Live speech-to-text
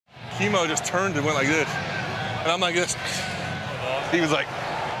Chemo just turned and went like this. And I'm like this. He was like,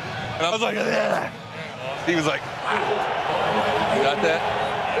 and I was like, yeah. He was like, you got that?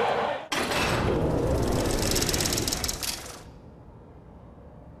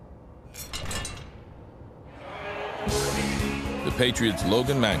 The Patriots'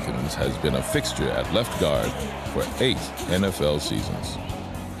 Logan Mankins has been a fixture at left guard for 8 NFL seasons.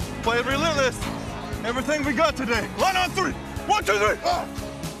 Play relentless. Everything we got today. Line on 3. 1, 2, 3.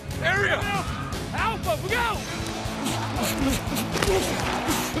 Area. Alpha, we go.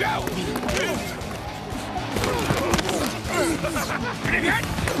 Go.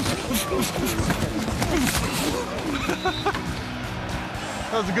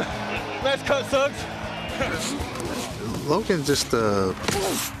 That was a good. Nice cut, Suggs. Logan's just a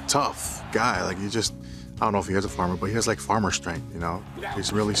tough guy. Like, I don't know if he is a farmer, but he has like farmer strength, you know?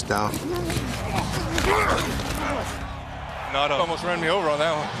 He's really stout. Almost ran me over on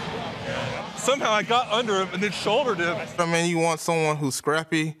that one. Somehow I got under him and then shouldered him. I mean, you want someone who's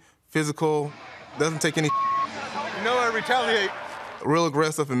scrappy, physical, doesn't take any. You know I retaliate. Real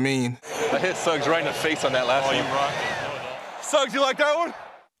aggressive and mean. I hit Suggs right in the face on that last one. Suggs, you like that one?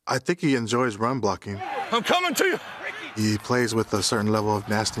 I think he enjoys run blocking. I'm coming to you. He plays with a certain level of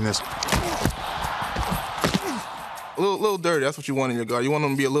nastiness. A little dirty, that's what you want in your guard. You want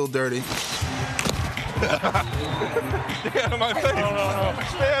them to be a little dirty. Stay out of my face. No.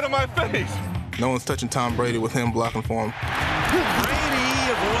 Stay out of my face. No one's touching Tom Brady with him blocking for him. Brady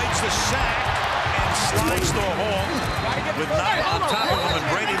avoids the sack and slides to a hole with Nada on top of him, and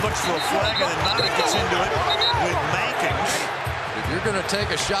Brady looks for a flag, and then Nada gets into it with Mankins. If you're going to take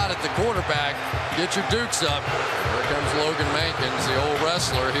a shot at the quarterback, get your dukes up. Here comes Logan Mankins, the old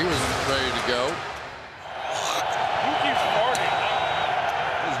wrestler. He was ready to go. Who keeps farting?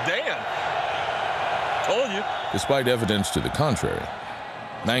 It's Dan. Told you. Despite evidence to the contrary,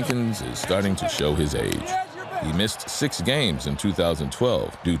 Mankins is starting to show his age. He missed 6 games in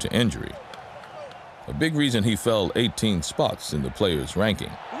 2012 due to injury. A big reason he fell 18 spots in the players' ranking.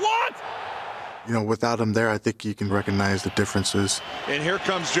 What? You know, without him there, I think you can recognize the differences. And here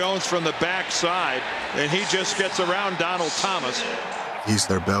comes Jones from the backside, and he just gets around Donald Thomas. He's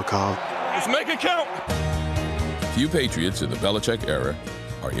their bell cow. Let's make it count. Few Patriots in the Belichick era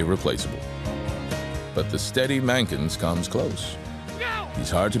are irreplaceable. But the steady Mankins comes close. He's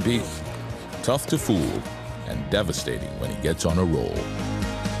hard to beat, tough to fool, and devastating when he gets on a roll.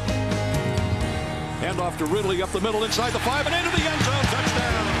 Hand off to Ridley up the middle inside the 5 and into the end zone.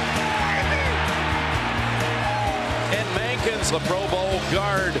 Touchdown. And Mankins, the Pro Bowl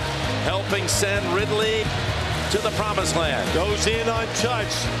guard, helping send Ridley to the promised land. Goes in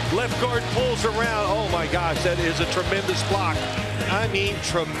untouched. Left guard pulls around. Oh my gosh, that is a tremendous block. I mean,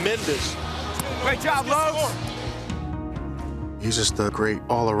 tremendous. Great job, Logan. He's just a great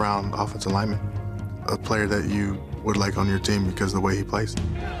all-around offensive lineman, a player that you would like on your team because of the way he plays.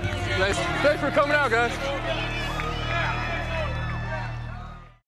 Thanks for coming out, guys.